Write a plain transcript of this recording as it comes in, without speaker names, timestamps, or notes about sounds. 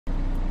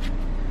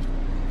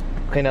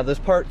Okay, now this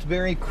part's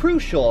very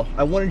crucial.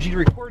 I wanted you to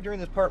record during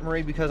this part,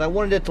 Marie, because I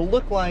wanted it to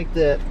look like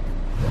that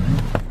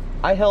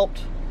I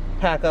helped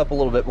pack up a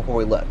little bit before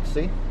we left.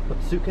 See? Put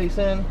the suitcase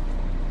in.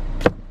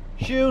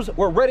 Shoes,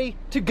 we're ready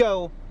to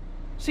go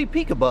see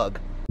Peekabug.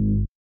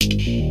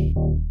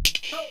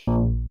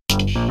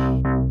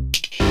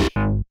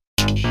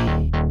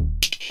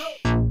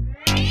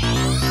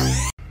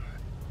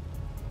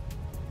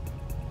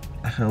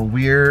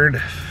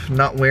 Weird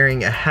not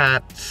wearing a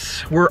hat.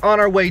 We're on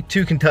our way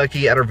to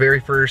Kentucky at our very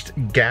first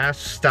gas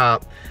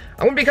stop.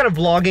 I'm gonna be kind of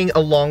vlogging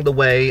along the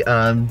way,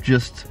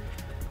 just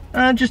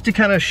to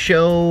kind of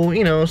show,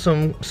 you know,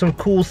 some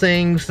cool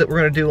things that we're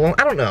gonna do along.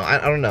 I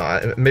don't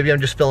know. Maybe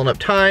I'm just filling up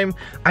time.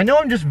 I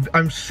know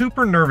I'm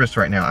super nervous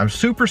right now. I'm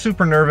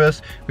super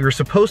nervous. We were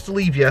supposed to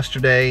leave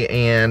yesterday,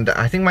 and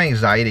I think my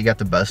anxiety got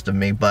the best of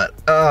me. But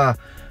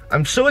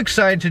I'm so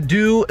excited to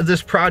do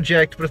this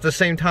project, but at the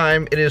same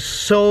time, it is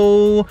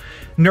so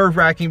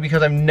nerve-wracking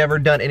because I've never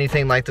done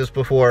anything like this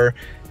before.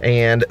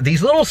 And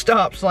these little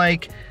stops,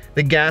 like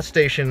the gas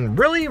station,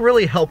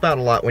 really help out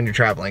a lot when you're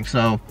traveling.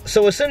 So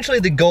essentially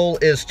the goal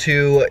is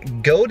to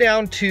go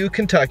down to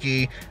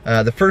Kentucky.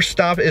 The first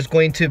stop is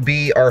going to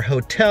be our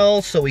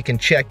hotel so we can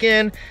check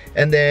in,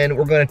 and then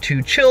we're going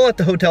to chill at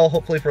the hotel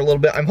hopefully for a little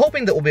bit. I'm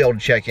hoping that we'll be able to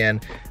check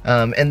in,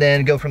 and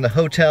then go from the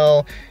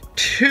hotel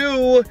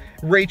to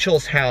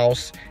Rachel's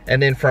house, and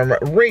then from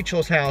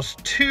Rachel's house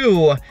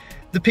to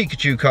the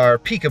Pikachu car,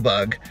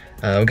 Peekabug.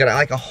 We've got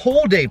like a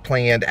whole day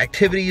planned,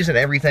 activities and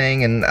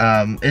everything, and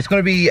it's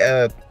gonna be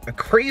a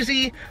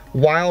crazy,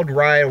 wild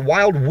ride,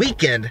 wild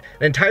weekend,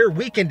 an entire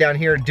weekend down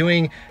here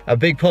doing a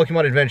big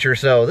Pokemon adventure.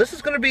 So this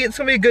is gonna be, it's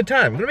gonna be a good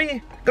time.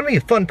 It's gonna be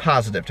a fun,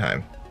 positive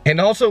time. And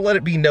also let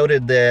it be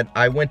noted that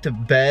I went to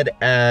bed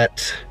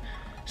at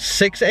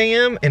 6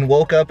 a.m. and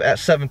woke up at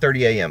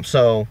 7:30 a.m.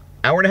 So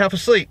hour and a half of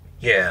sleep.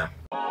 Yeah.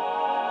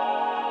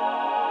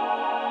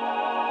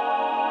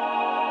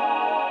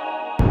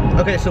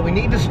 Okay, so we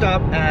need to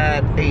stop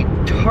at a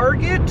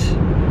Target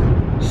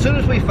as soon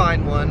as we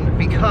find one,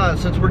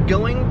 because since we're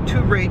going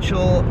to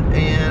Rachel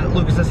and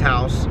Lucas's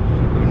house,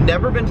 we've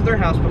never been to their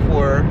house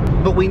before,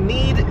 but we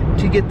need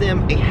to get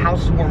them a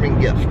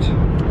housewarming gift.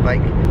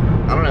 Like,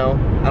 I don't know,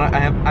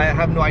 I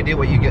have no idea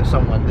what you get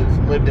someone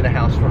that's lived in a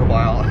house for a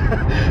while.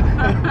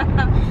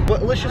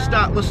 But let's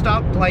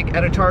stop like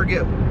at a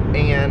Target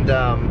and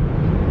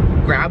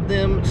grab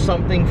them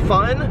something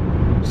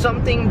fun,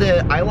 something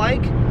that I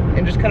like,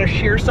 and just kind of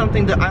share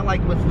something that I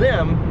like with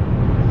them,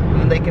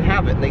 and then they can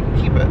have it and they can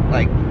keep it.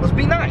 Like, let's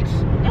be nice.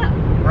 Yeah.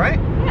 Right?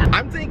 Yeah.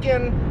 I'm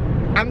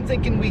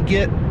thinking we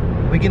get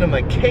them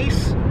a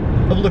case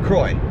of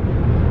LaCroix.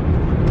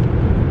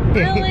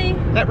 Really?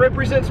 That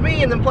represents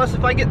me, and then plus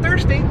if I get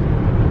thirsty,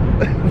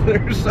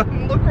 there's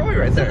some LaCroix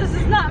right there. So this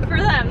is not for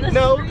them, this is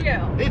for you.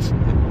 It's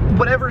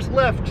whatever's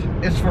left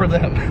is for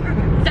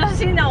them. Does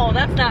he know?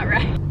 That's not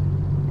right.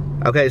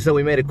 Okay, so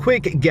we made a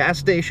quick gas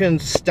station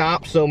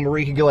stop so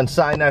Marie could go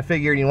inside, and I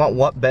figured, you know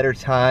what better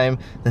time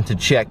than to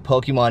check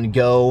Pokemon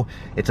Go.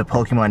 It's a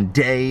Pokemon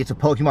day, it's a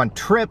Pokemon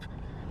trip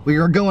we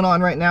are going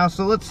on right now,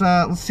 so let's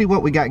see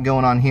what we got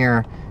going on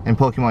here in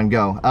Pokemon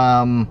Go.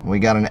 We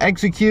got an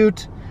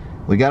Execute,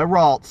 we got a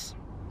Ralts.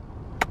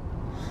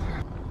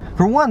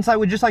 For once, I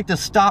would just like to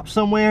stop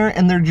somewhere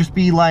and there'd just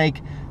be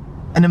like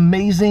an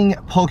amazing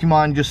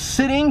Pokemon just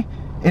sitting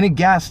in a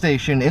gas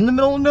station in the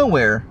middle of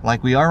nowhere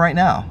like we are right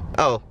now.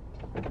 Oh,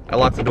 I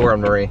locked the door on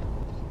Marie.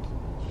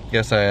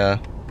 Guess I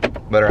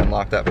better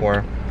unlock that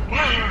for her.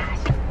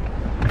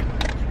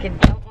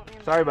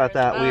 Sorry about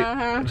that.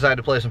 We decided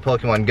to play some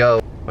Pokemon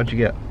Go. What'd you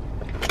get?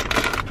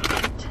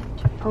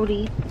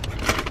 Odie.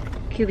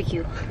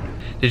 QBQ.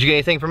 Did you get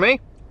anything for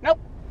me? Nope.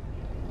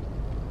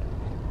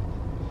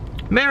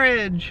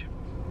 Marriage.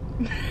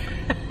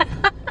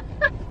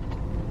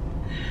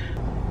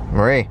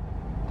 Marie,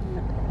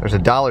 there's a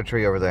Dollar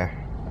Tree over there.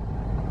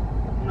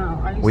 No,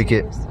 are you we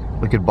serious?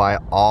 We could buy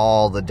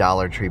all the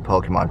Dollar Tree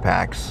Pokemon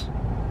packs.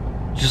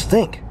 Just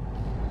think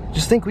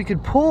we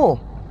could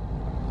pull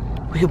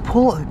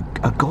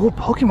a gold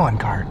Pokemon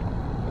card.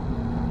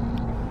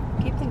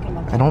 Keep thinking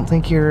about that. I don't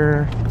think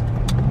you're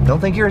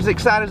as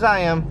excited as I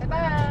am.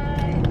 Bye-bye.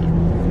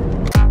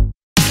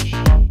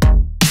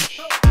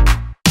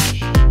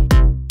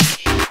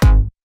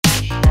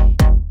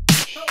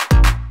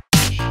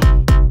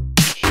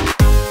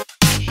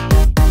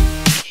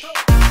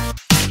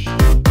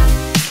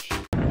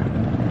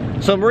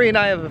 So Marie and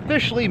I have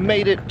officially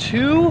made it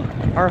to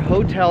our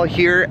hotel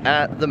here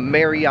at the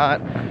Marriott.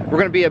 We're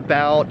gonna be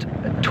about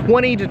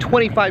 20 to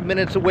 25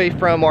 minutes away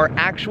from our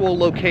actual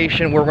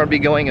location where we're gonna be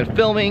going and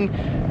filming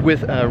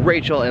with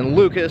Rachel and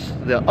Lucas,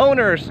 the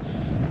owners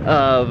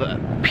of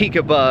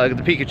Peekabug,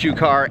 the Pikachu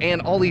car,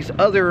 and all these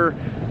other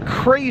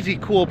crazy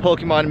cool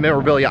Pokemon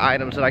memorabilia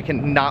items that I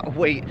cannot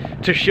wait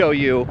to show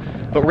you.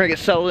 But we're gonna get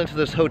settled into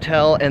this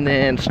hotel and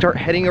then start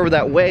heading over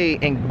that way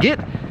and get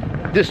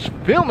this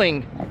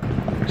filming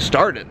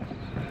started.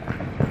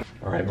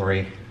 All right,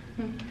 Marie,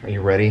 are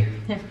you ready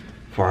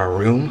for our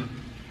room?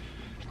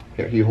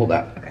 Here, you hold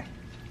that. Okay.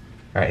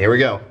 All right, here we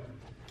go.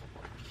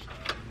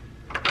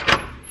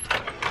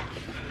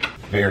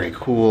 Very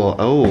cool.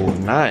 Oh,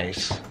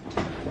 nice.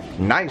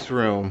 Nice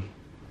room.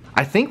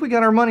 I think we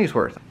got our money's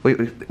worth.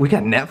 Wait, we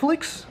got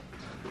Netflix?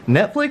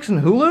 Netflix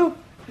and Hulu?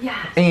 Yeah.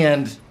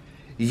 And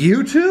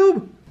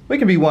YouTube? We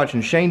can be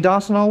watching Shane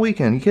Dawson all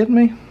weekend. You kidding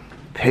me?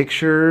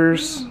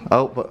 Pictures.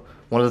 Oh, but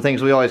one of the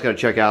things we always gotta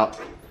check out,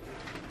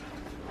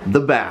 the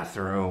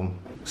bathroom.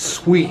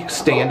 Sweet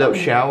stand-up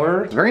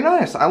shower. Very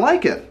nice. I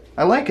like it.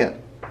 I like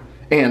it.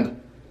 And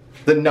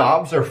the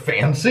knobs are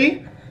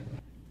fancy.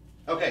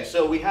 Okay,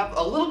 so we have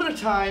a little bit of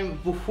time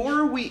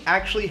before we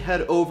actually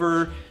head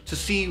over to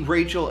see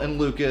Rachel and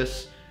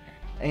Lucas,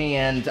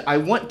 and I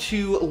want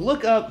to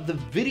look up the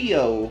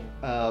video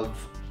of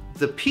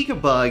the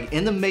Pika-Bug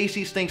in the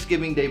Macy's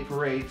Thanksgiving Day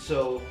Parade.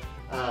 So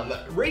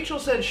Rachel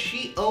said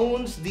she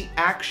owns the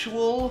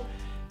actual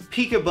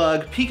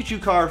Pika-Bug Pikachu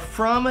car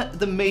from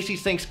the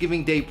Macy's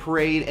Thanksgiving Day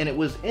Parade, and it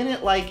was in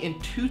it like in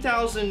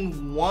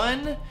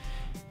 2001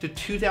 to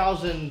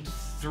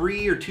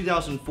 2003 or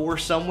 2004,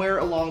 somewhere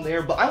along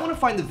there. But I want to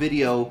find the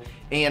video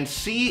and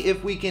see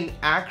if we can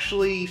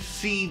actually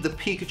see the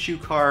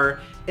Pikachu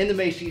car in the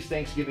Macy's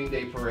Thanksgiving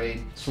Day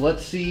Parade. So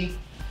let's see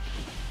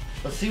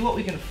what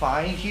we can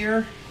find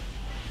here.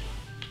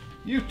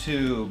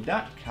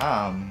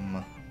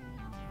 YouTube.com.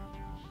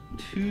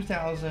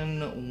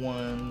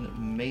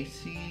 2001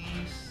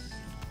 Macy's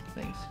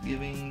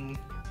Thanksgiving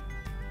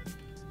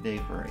Day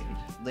Parade.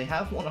 They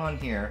have one on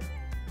here,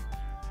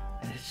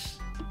 and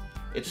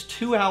it's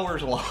 2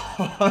 hours long.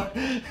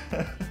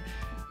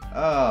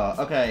 Oh,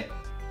 okay.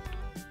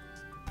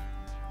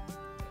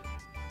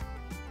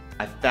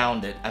 I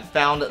found it. I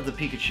found the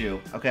Pikachu.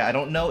 Okay, I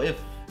don't know if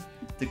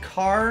the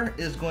car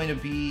is going to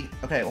be,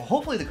 okay, well,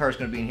 hopefully the car is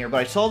going to be in here, but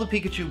I saw the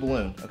Pikachu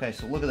balloon. Okay,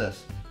 so look at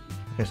this.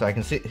 Okay, so I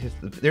can see,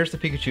 there's the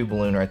Pikachu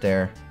balloon right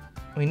there.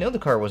 We know the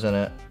car was in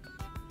it.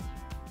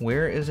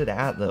 Where is it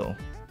at, though?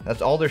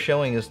 That's all they're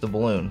showing is the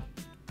balloon.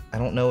 I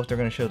don't know if they're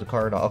going to show the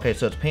car at all. Okay,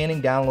 so it's panning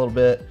down a little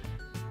bit.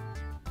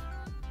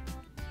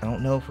 I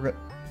don't know if we're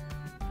gonna...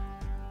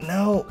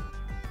 No!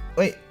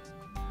 Wait.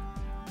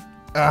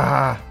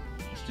 Ah!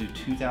 Let's do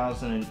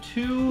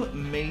 2002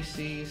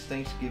 Macy's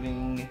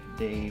Thanksgiving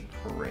Day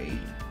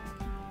Parade.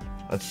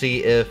 Let's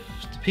see if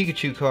the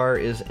Pikachu car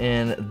is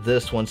in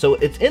this one. So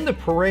it's in the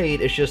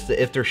parade, it's just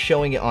that if they're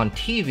showing it on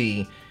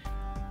TV,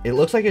 it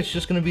looks like it's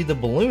just gonna be the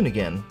balloon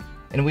again.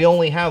 And we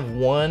only have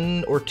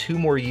 1 or 2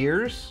 more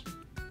years.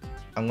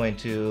 I'm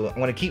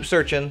gonna keep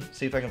searching,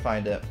 see if I can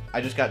find it.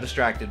 I just got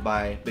distracted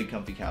by Big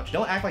Comfy Couch.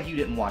 Don't act like you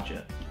didn't watch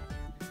it.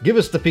 Give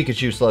us the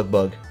Pikachu slug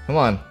bug. Come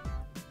on.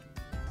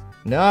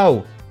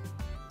 No.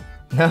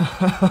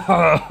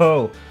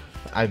 No.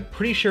 I'm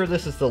pretty sure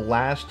this is the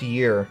last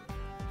year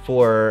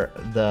for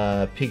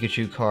the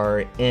Pikachu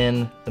car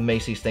in the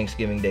Macy's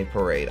Thanksgiving Day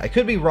Parade. I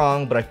could be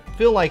wrong, but I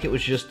feel like it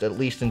was just at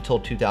least until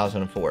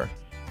 2004.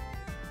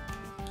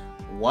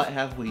 What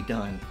have we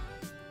done?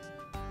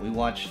 We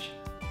watched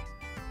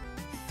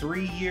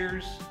 3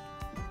 years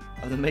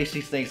of the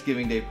Macy's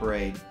Thanksgiving Day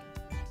Parade,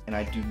 and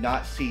I do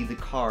not see the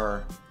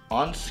car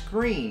on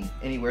screen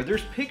anywhere.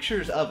 There's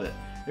pictures of it.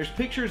 There's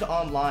pictures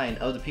online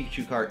of the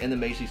Pikachu car in the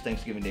Macy's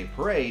Thanksgiving Day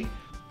Parade.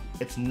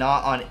 It's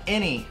not on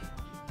any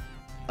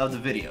of the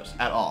videos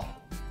at all.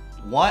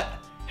 What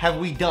have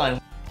we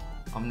done?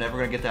 I'm never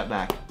gonna get that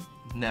back.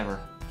 Never.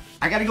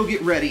 I gotta go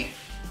get ready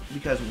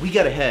because we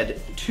gotta head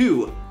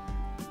to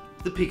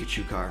the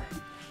Pikachu car.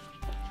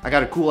 I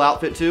got a cool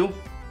outfit too.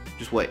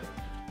 Just wait.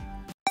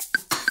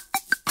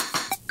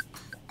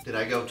 Did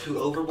I go too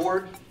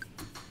overboard?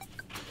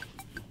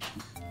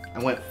 I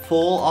went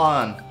full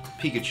on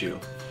Pikachu.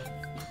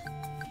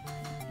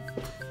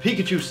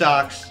 Pikachu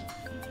socks,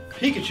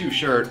 Pikachu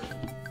shirt,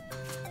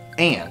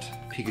 and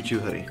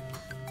Pikachu hoodie.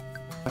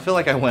 I feel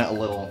like I went a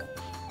little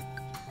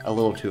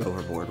too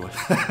overboard with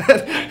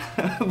it.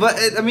 But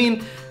I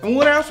mean,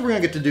 what else are we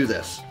gonna get to do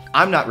this?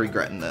 I'm not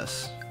regretting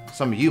this.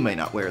 Some of you may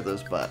not wear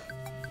this, but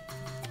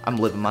I'm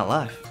living my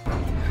life.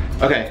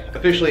 Okay,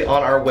 officially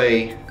on our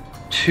way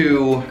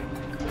to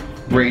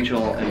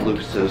Rachel and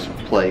Lucas's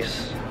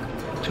place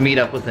to meet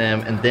up with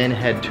them and then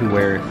head to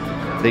where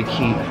they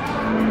keep...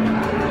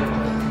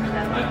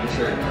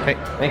 Hey,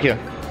 thank you.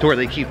 To where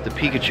they keep the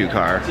Pikachu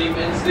car. Team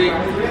Instinct?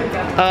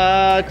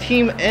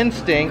 Team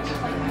Instinct.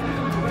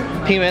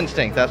 Team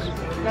Instinct, that's...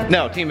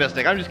 No, Team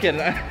Instinct, I'm just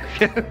kidding.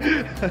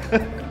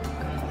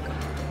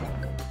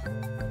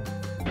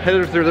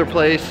 Head through their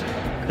place,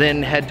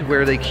 then head to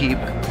where they keep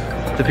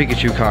the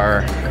Pikachu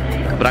car.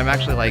 But I'm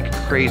actually like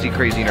crazy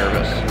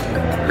nervous.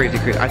 Crazy.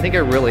 I think I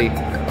really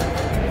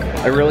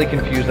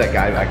confused that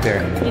guy back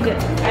there. You did.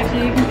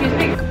 Actually, you confused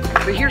me.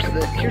 But here's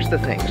the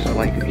thing. So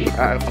like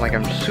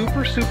I'm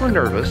super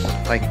nervous,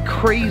 like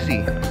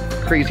crazy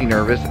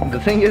nervous. The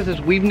thing is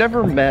we've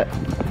never met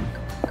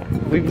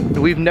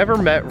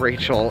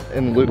Rachel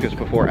and Lucas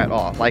before at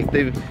all. Like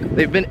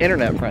they've been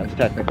internet friends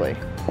technically.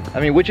 I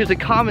mean, which is a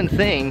common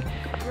thing.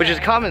 Which is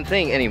a common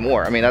thing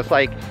anymore. I mean, that's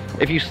like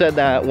if you said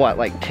that what,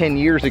 like 10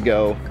 years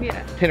ago,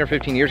 yeah. 10 or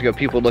 15 years ago,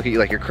 people would look at you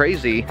like you're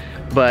crazy.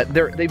 But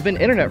they've been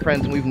internet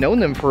friends and we've known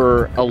them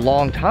for a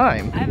long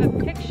time. I have a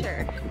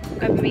picture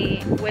of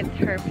me with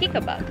her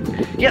Pika bug.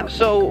 Yeah,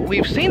 so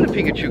we've seen the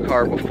Pikachu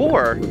car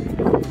before.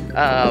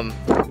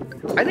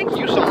 I think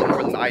you saw it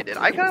more than I did.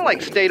 I kind of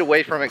like stayed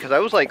away from it because I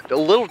was like a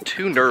little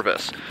too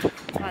nervous. Oh,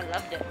 I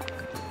loved it.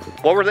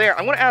 While we're there,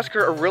 I'm gonna ask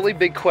her a really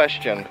big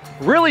question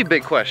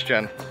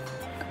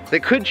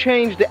that could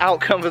change the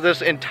outcome of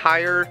this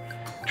entire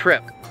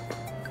trip.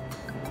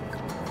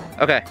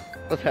 Okay,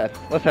 let's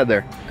head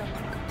there.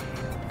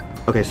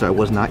 Okay, so I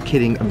was not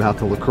kidding about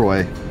the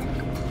LaCroix.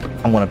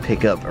 I want to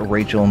pick up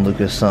Rachel and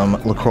Lucas some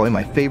LaCroix,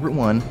 my favorite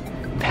one,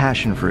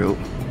 passion fruit.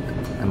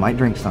 I might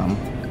drink some,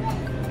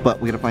 but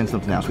we gotta find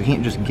something else. We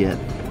can't just get,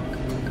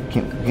 we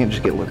can't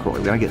just get LaCroix.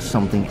 We gotta get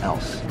something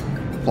else.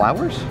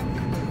 Flowers?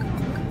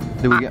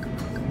 Do we get?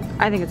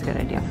 I think it's a good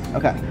idea.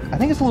 Okay, I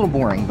think it's a little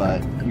boring,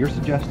 but you're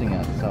suggesting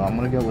it, so I'm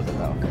gonna go with it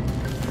though.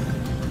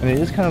 I mean,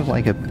 it is kind of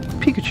like a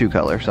Pikachu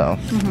color, so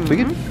we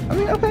could. I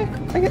mean, okay,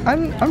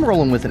 I'm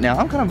rolling with it now.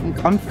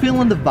 I'm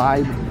feeling the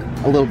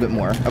vibe a little bit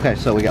more. Okay,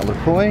 so we got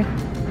LaCroix,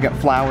 we got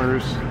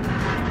flowers.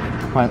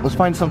 Fine, let's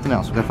find something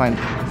else. We gotta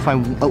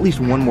find at least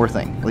one more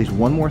thing. At least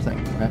one more thing.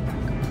 Okay.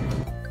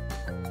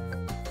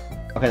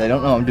 Okay, they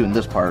don't know I'm doing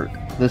this part.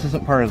 This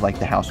isn't part of like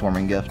the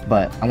housewarming gift,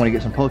 but I want to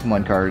get some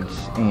Pokemon cards,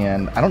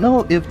 and I don't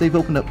know if they've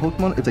opened up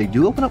Pokemon, if they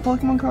do open up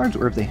Pokemon cards,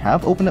 or if they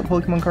have opened up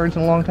Pokemon cards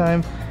in a long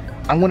time.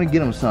 I'm going to get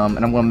them some,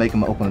 and I'm going to make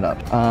them open it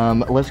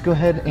up. Let's go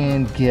ahead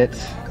and get,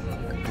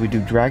 do we do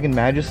Dragon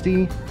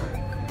Majesty,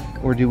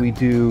 or do we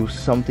do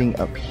something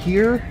up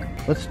here?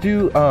 Let's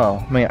do,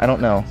 oh man, I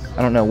don't know.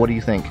 What do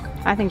you think?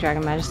 I think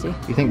Dragon Majesty.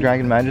 You think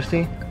Dragon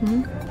Majesty?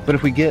 But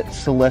if we get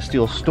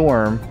Celestial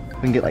Storm,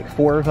 we can get like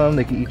 4 of them.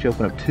 They can each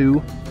open up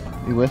 2.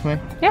 You with me?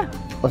 Yeah.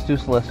 Let's do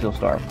Celestial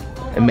Storm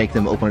and make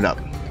them open it up.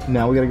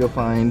 Now we gotta go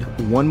find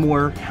one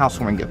more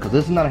housewarming gift, because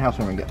this is not a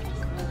housewarming gift.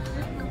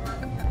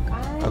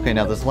 Okay,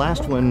 now this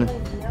last one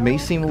may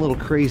seem a little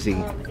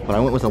crazy, but I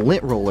went with a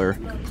lint roller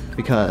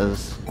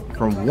because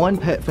from one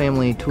pet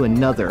family to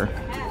another,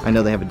 I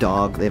know they have a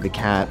dog, they have a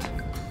cat.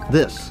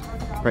 This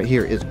right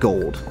here is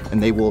gold,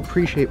 and they will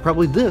appreciate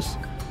probably this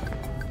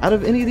out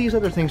of any of these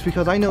other things,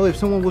 because I know if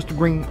someone was to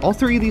bring all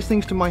 3 of these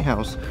things to my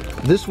house,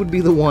 this would be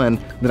the one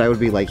that I would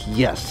be like,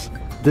 yes,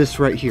 this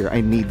right here,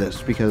 I need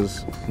this,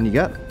 because when we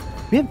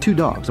have 2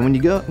 dogs, and when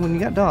you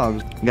got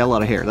dogs, you got a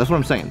lot of hair. That's what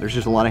I'm saying. There's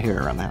just a lot of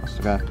hair around the house,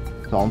 okay?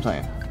 That's all I'm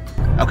saying.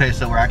 Okay,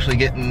 so we're actually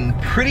getting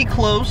pretty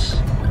close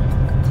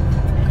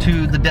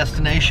to the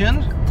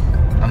destination.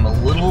 I'm a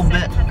little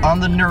bit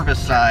on the nervous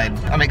side.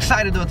 I'm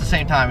excited though at the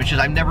same time. It's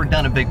just I've never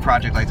done a big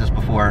project like this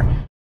before.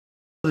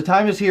 The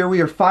time is here.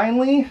 We are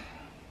finally,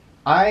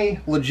 I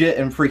legit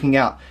am freaking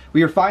out.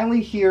 We are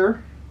finally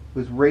here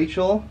with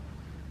Rachel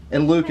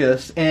and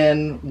Lucas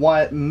in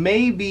what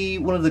may be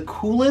one of the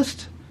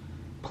coolest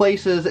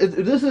places.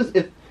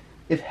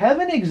 If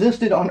heaven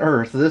existed on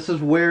earth, this is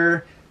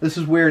where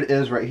it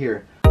is right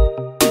here.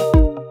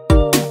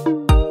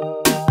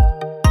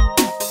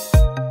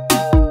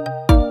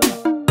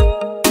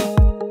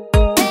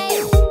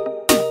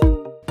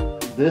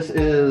 This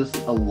is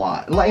a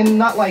lot. Like,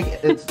 not like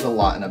it's a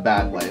lot in a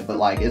bad way, but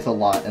like it's a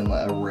lot in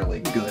a really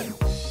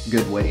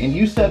good way. And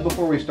you said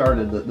before we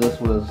started that this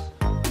was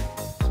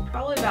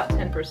probably about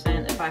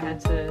 10% if I had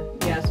to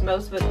guess.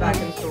 Most of it's back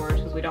in storage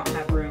because we don't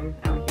have room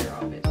out here,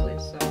 obviously.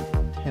 So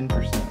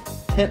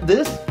 10%.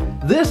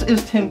 This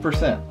is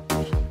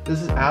 10%.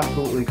 This is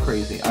absolutely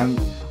crazy. I don't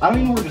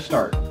even know where to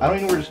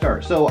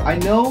start. So I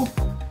know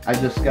I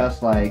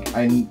discussed like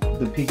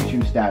the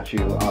Pikachu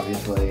statue,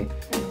 obviously.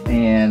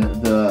 And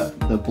the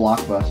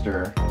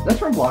Blockbuster, that's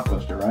from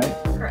Blockbuster,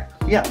 right? Correct.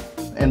 Yeah,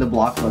 and the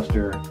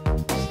Blockbuster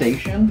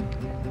station,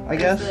 I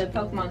guess? The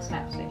Pokemon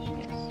Snap Station,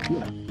 yes.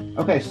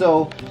 Yeah. Okay,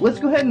 so let's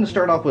go ahead and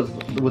start off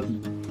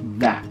with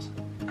that,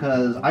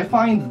 because I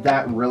find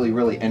that really,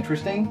 really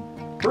interesting.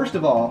 First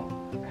of all,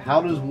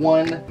 how does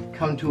one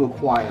come to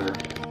acquire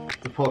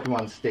the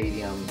Pokemon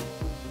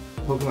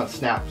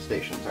Snap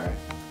Station, sorry?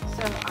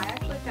 So I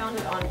actually found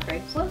it on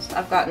Craigslist.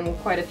 I've gotten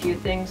quite a few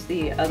things.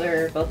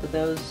 Both of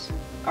those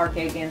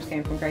arcade games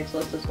came from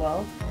Craigslist as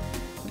well.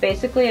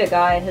 Basically, a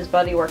guy and his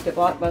buddy worked at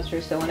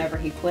Blockbuster, so whenever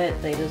he quit,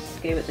 they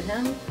just gave it to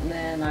him, and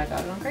then I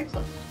got it on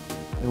Craigslist.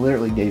 They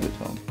literally gave it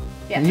to him.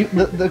 Yeah.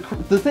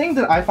 The thing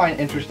that I find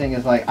interesting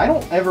is like, I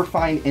don't ever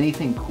find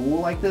anything cool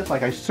like this.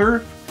 Like I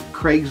surf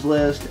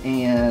Craigslist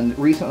and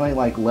recently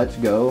like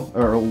Let Go.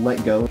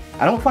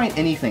 I don't find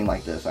anything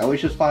like this. I always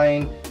just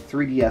find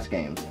 3DS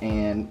games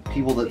and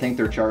people that think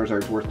their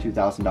Charizard's worth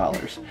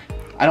 $2,000.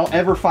 I don't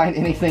ever find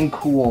anything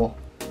cool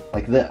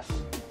like this.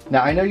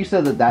 Now I know you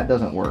said that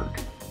doesn't work,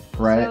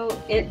 right?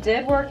 So it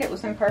did work. It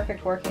was in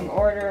perfect working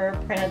order,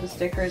 printed the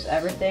stickers,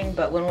 everything,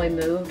 but when we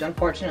moved,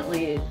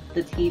 unfortunately,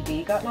 the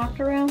TV got knocked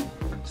around.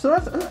 So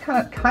that's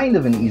kind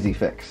of an easy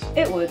fix.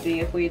 It would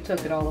be if we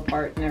took it all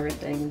apart and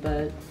everything,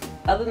 but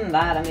other than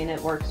that, I mean, it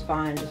works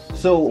fine.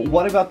 So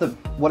what about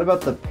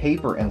the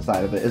paper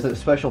inside of it? Is it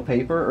special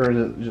paper or is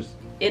it just...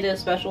 It is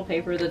special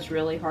paper that's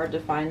really hard to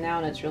find now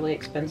and it's really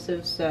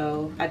expensive,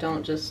 so I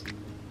don't just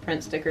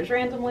print stickers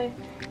randomly.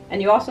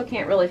 And you also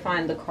can't really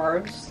find the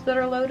cards that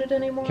are loaded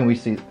anymore. Can we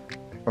see,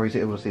 are we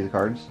able to see the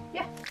cards?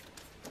 Yeah.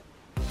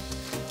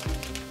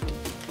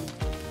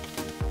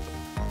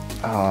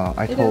 Oh,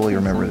 I totally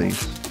remember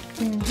these.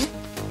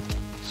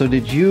 So do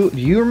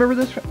you remember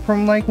this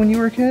from like when you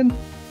were a kid?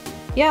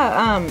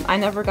 Yeah, I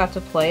never got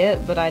to play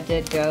it, but I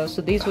did go.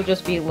 So these would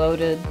just be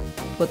loaded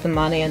with the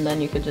money, and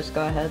then you could just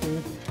go ahead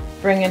and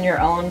bring in your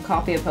own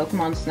copy of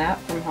Pokemon Snap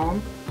from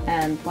home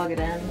and plug it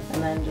in,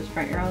 and then just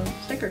print your own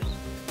stickers.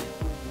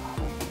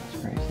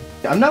 That's crazy.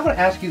 I'm not going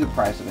to ask you the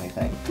price of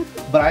anything,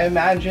 but I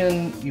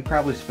imagine you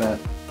probably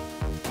spent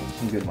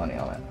some good money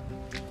on it.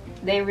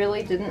 They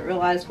really didn't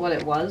realize what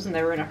it was, and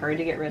they were in a hurry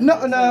to get rid of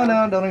it.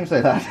 No, don't even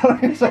say that. Don't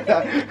even say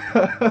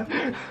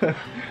that.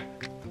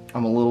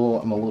 I'm a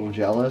little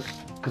jealous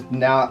because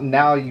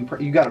now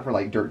you got it for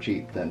like dirt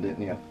cheap then,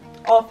 didn't you?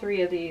 All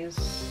three of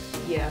these,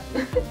 yeah.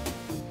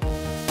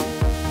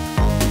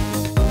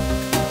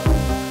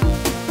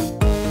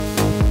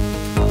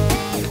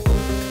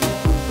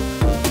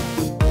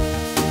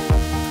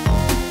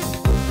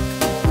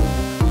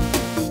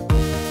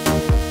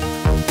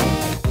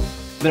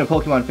 Been a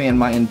Pokemon fan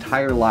my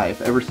entire life,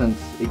 ever since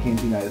it came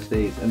to the United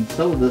States, and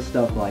some of this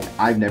stuff like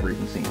I've never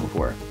even seen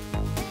before.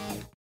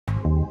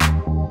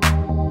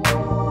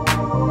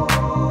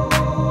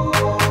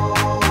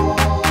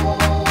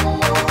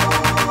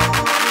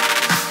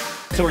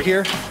 So we're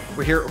here,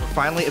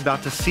 finally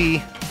about to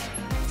see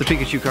the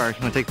Pikachu card.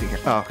 You wanna take the,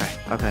 oh,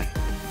 okay.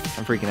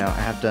 I'm freaking out.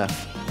 I have to,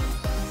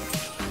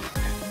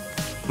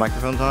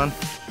 microphone's on?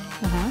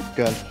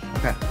 Good,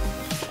 okay.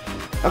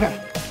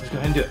 Let's go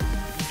ahead and do it.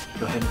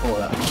 Go ahead and pull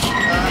it up. Oh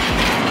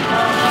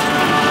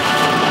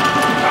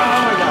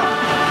my god,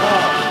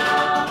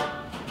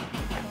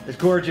 oh. It's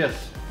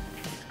gorgeous,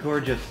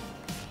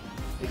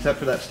 Except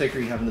for that sticker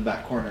you have in the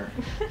back corner.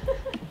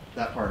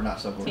 That part, not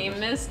so gorgeous. Team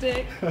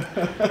Mystic.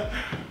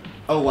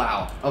 Oh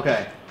wow,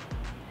 okay.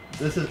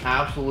 This is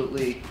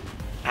absolutely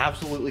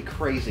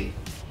crazy.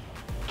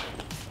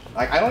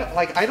 Like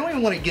I don't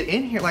even want to get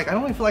in here. Like I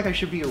don't even feel like I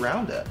should be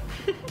around it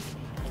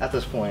at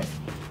this point.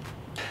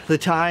 The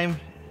time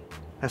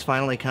has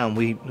finally come.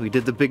 We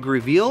did the big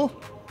reveal,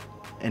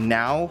 and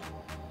now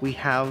we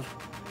have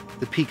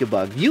the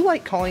Pikabug. You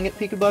like calling it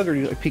Pikabug, or do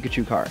you like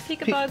Pikachu car?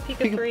 Pikabug,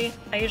 Pika 3.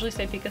 I usually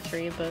say Pika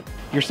 3, but...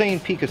 You're saying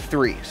Pika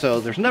 3,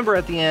 so there's a number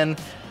at the end.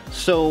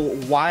 So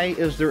why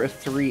is there a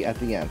 3 at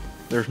the end?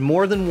 There's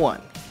more than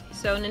one.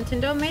 So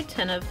Nintendo made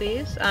 10 of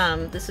these.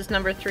 This is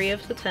number 3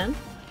 of the 10.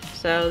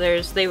 So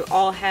they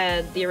all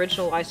had the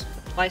original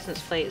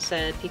license plate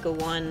said Pika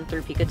 1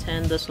 through Pika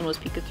 10. This one was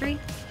Pika 3.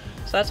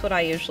 So that's what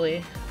I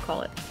usually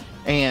call it.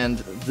 And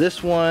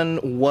this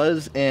one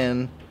was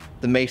in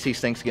the Macy's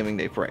Thanksgiving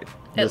Day Parade.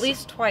 At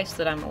least twice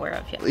that I'm aware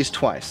of, yes. At least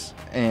twice.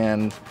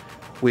 And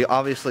we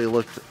obviously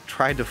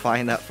tried to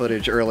find that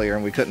footage earlier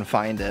and we couldn't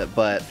find it,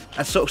 but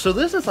so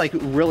this is like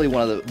really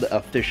one of the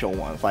official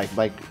ones, like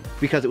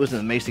because it was in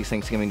the Macy's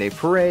Thanksgiving Day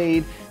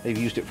Parade, they've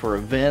used it for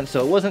events, so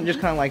it wasn't just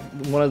kind of like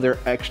one of their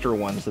extra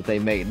ones that they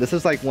made. This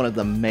is like one of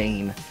the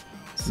main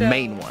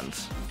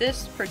ones.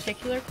 This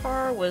particular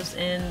car was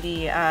in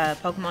the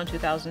Pokemon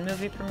 2000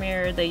 movie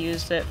premiere. They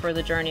used it for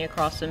the Journey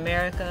Across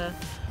America.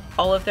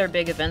 All of their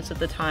big events at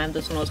the time,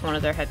 this one was one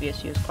of their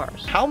heaviest used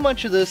cars. How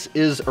much of this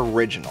is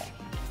original?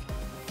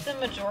 The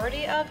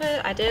majority of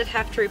it. I did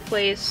have to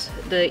replace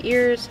the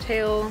ears,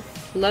 tail,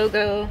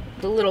 logo,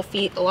 the little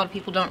feet. A lot of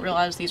people don't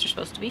realize these are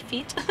supposed to be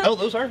feet. Oh,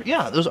 those are feet.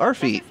 Those are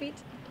feet.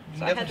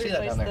 So I had to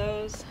replace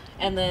those.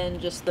 And then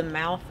just the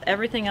mouth.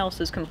 Everything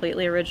else is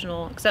completely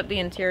original, except the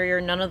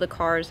interior. None of the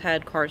cars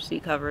had car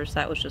seat covers.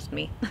 That was just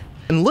me.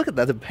 And look at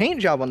that. The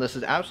paint job on this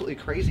is absolutely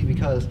crazy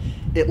because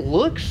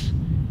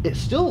it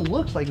still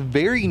looks like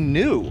very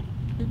new.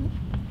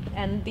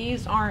 And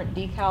these aren't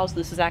decals.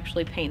 This is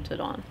actually painted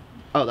on.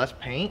 Oh, that's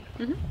paint?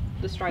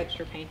 The stripes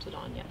are painted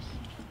on, yes.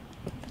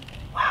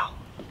 Wow.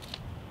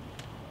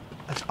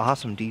 That's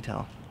awesome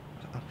detail.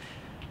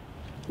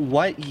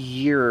 What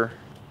year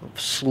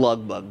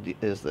slug bug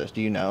is this?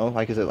 Do you know?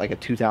 Like, is it like a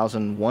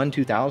 2001,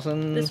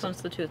 2000? This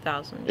one's the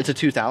 2000. Yeah. It's a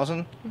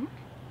 2000?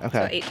 Okay.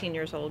 So 18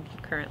 years old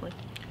currently.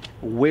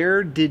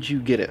 Where did you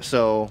get it?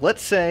 So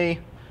let's say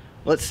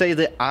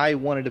that I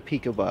wanted a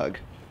Pikabug.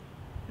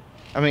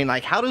 I mean,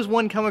 like, how does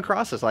one come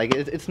across this? Like,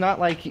 it's not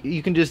like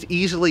you can just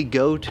easily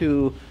go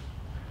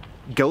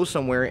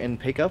somewhere and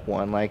pick up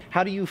one. Like,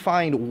 how do you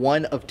find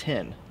one of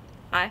 10?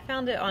 I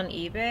found it on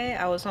eBay.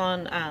 I was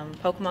on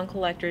Pokemon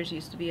Collectors,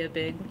 used to be a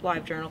big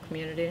live journal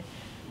community.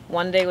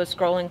 One day was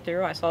scrolling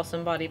through, I saw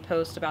somebody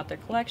post about their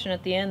collection.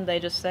 At the end, they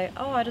just say,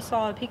 oh, I just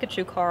saw a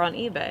Pikachu car on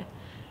eBay.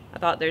 I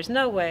thought, there's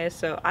no way,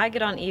 so I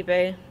get on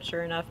eBay.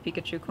 Sure enough,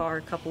 Pikachu car,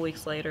 a couple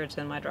weeks later, it's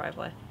in my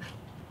driveway.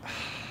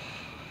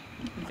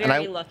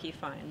 Very lucky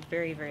find.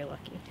 Very, very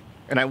lucky.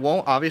 And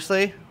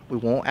obviously, we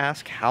won't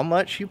ask how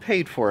much you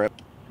paid for it.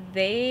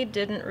 They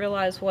didn't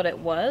realize what it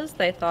was.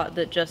 They thought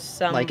that just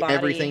somebody like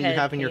everything you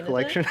have in your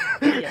collection?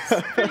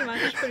 Yes, pretty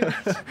much.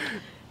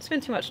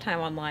 Spent too much time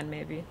online,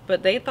 maybe.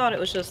 But they thought it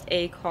was just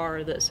a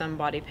car that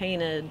somebody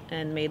painted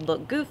and made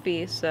look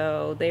goofy,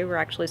 so they were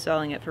actually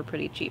selling it for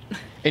pretty cheap.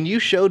 And you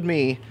showed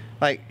me,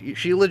 like,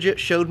 she legit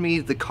showed me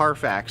the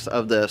Carfax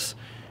of this,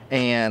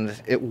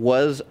 and it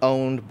was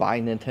owned by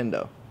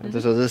Nintendo.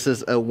 So this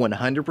is a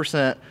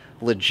 100%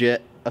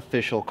 legit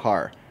official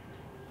car.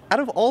 Out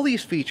of all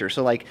these features,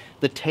 so like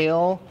the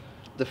tail,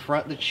 the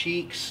front, the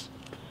cheeks,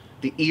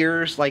 the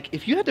ears, like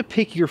if you had to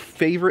pick your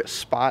favorite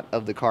spot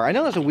of the car, I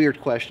know that's a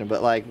weird question,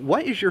 but like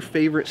what is your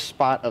favorite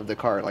spot of the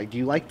car? Like, do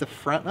you like the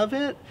front of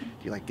it?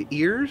 Do you like the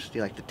ears? Do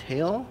you like the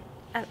tail?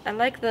 I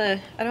like the,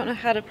 I don't know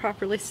how to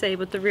properly say,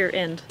 but the rear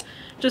end.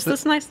 Just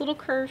this nice little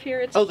curve here,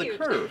 it's cute. the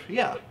Curve,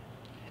 yeah.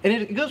 And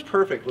it goes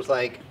perfect with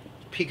like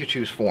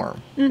Pikachu's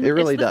form. It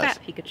really does. It's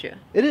the fat Pikachu.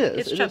 It is.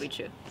 It's Chubby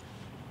Chew.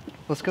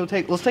 Let's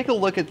take a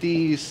look at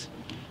these,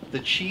 the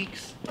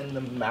cheeks and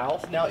the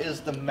mouth. Now,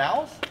 is the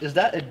mouth, is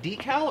that a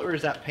decal or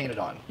is that painted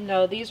on?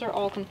 No, these are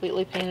all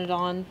completely painted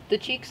on. The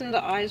cheeks and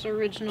the eyes are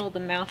original. The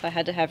mouth I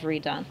had to have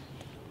redone.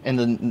 And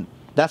then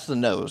that's the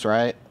nose,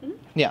 right? Mm-hmm.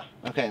 Yeah.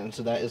 Okay. And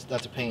so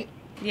that's a paint job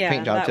too.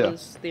 Yeah, that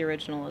was the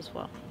original as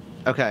well.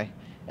 Okay.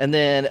 And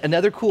then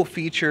another cool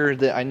feature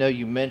that I know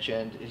you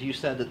mentioned is you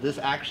said that this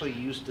actually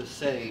used to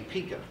say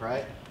Pika,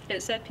 right?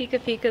 It said Pika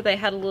Pika. They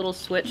had a little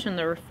switch in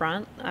the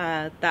front.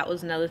 That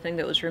was another thing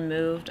that was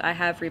removed. I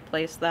have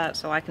replaced that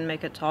so I can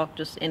make it talk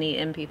just any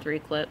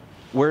MP3 clip.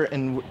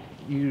 And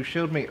you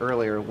showed me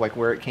earlier like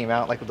where it came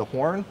out, like with the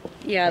horn?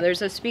 Yeah,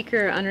 there's a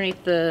speaker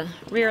underneath the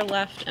rear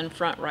left and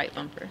front right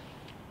bumper.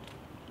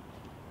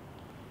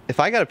 If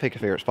I got to pick a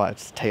favorite spot,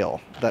 it's the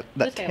tail. That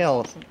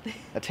tail,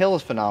 that tail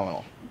is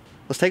phenomenal.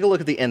 Let's take a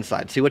look at the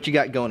inside, see what you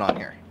got going on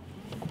here.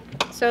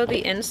 So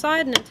the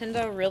inside,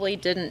 Nintendo really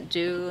didn't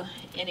do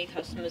any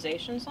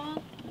customizations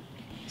on.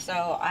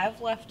 So I've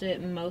left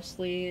it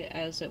mostly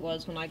as it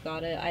was when I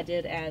got it. I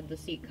did add the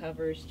seat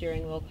covers,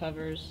 steering wheel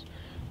covers,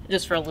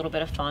 just for a little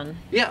bit of fun.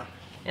 Yeah.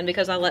 And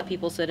because I let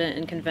people sit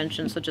in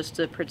conventions, so just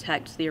to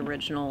protect the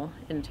original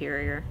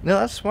interior. No,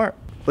 that's smart.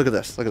 Look at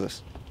this, look at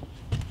this.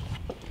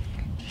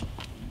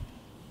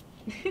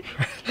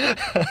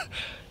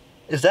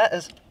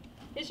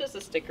 It's just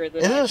a sticker.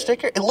 Is it a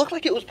sticker? It looked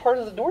like it was part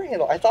of the door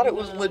handle. I thought it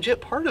was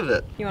legit part of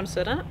it. You want to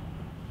sit in it?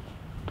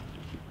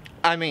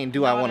 I mean,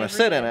 do I want to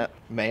sit in it?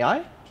 May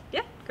I?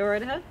 Yeah, go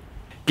right ahead.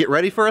 Get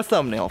ready for a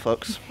thumbnail,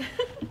 folks.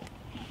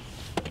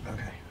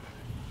 Okay.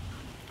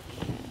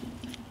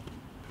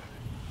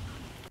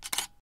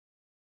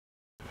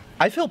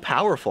 I feel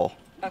powerful.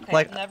 Okay,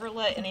 like, never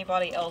let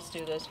anybody else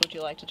do this. Would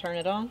you like to turn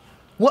it on?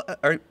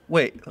 What?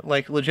 Wait,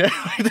 like legit?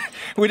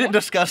 We didn't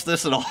discuss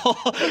this at all.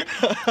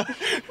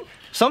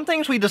 Some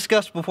things we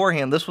discussed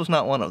beforehand, this was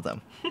not one of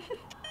them.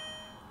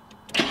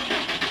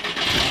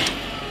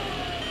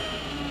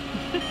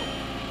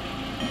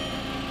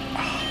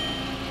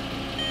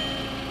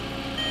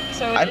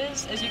 So it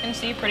is, as you can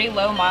see, pretty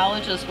low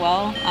mileage as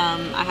well.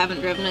 I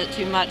haven't driven it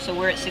too much, so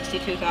we're at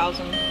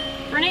 62,000.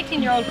 For an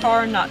 18-year-old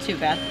car, not too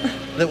bad.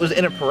 That was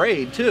in a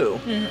parade too.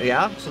 Mm-hmm.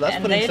 Yeah, so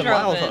that's putting some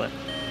miles on it.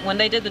 When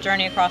they did the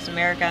journey across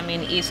America, I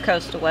mean, East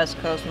Coast to West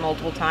Coast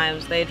multiple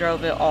times, they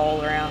drove it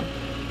all around.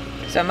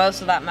 So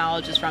most of that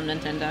mileage is from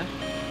Nintendo.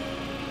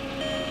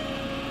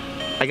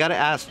 I gotta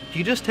ask, do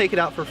you just take it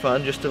out for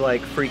fun, just to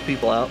like freak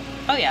people out?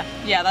 Oh yeah,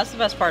 yeah, that's the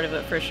best part of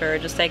it for sure.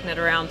 Just taking it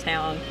around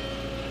town,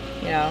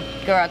 you know,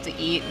 go out to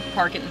eat,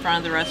 park it in front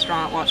of the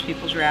restaurant, watch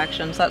people's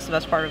reactions. That's the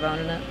best part of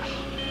owning it.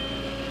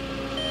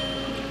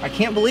 I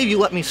can't believe you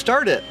let me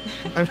start it.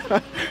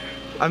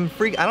 I'm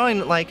freak. I don't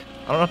even like.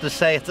 I don't know what to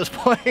say at this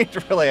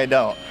point. Really, I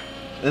don't.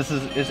 This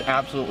is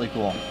absolutely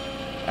cool.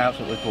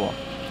 Absolutely cool.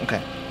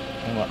 Okay,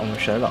 I'm gonna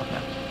shut it off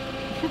now.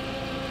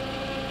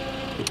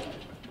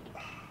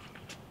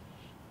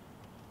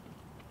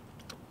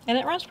 And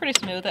it runs pretty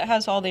smooth. It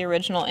has all the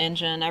original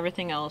engine,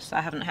 everything else.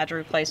 I haven't had to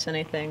replace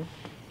anything.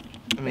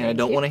 I mean, I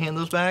don't want to hand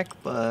those back,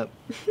 but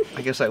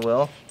I guess I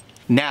will.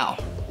 Now,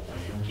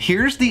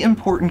 here's the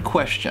important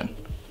question.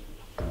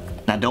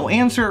 Now, don't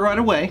answer it right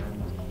away.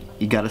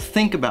 You got to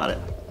think about it.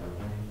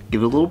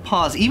 Give it a little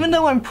pause, even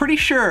though I'm pretty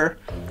sure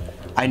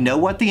I know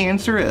what the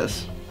answer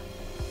is.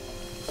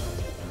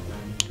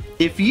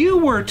 If you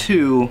were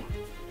to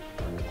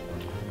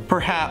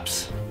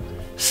perhaps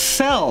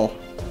sell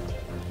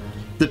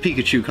the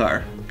Pikachu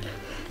car,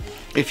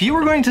 if you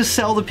were going to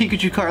sell the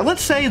Pikachu car,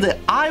 let's say that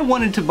I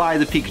wanted to buy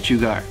the Pikachu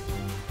car.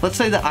 Let's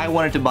say that I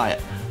wanted to buy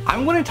it.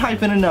 I'm going to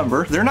type in a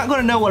number. They're not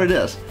going to know what it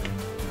is.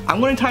 I'm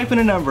going to type in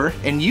a number,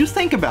 and you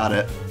think about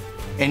it,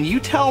 and you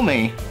tell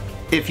me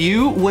if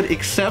you would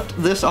accept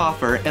this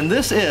offer, and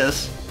this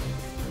is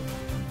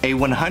a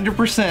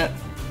 100%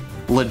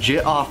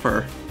 legit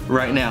offer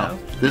right now.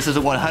 This is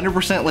a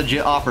 100%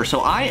 legit offer.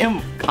 So I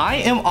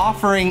am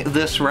offering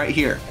this right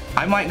here.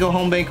 I might go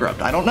home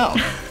bankrupt. I don't know.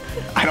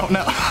 I don't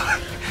know.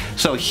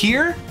 So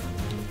here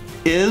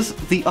is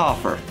the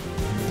offer.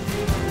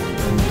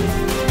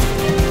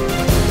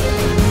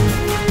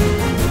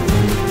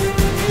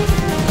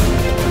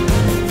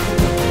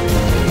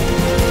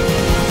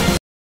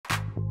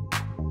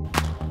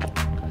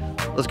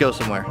 Let's go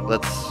somewhere.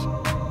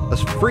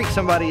 Let's freak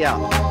somebody out.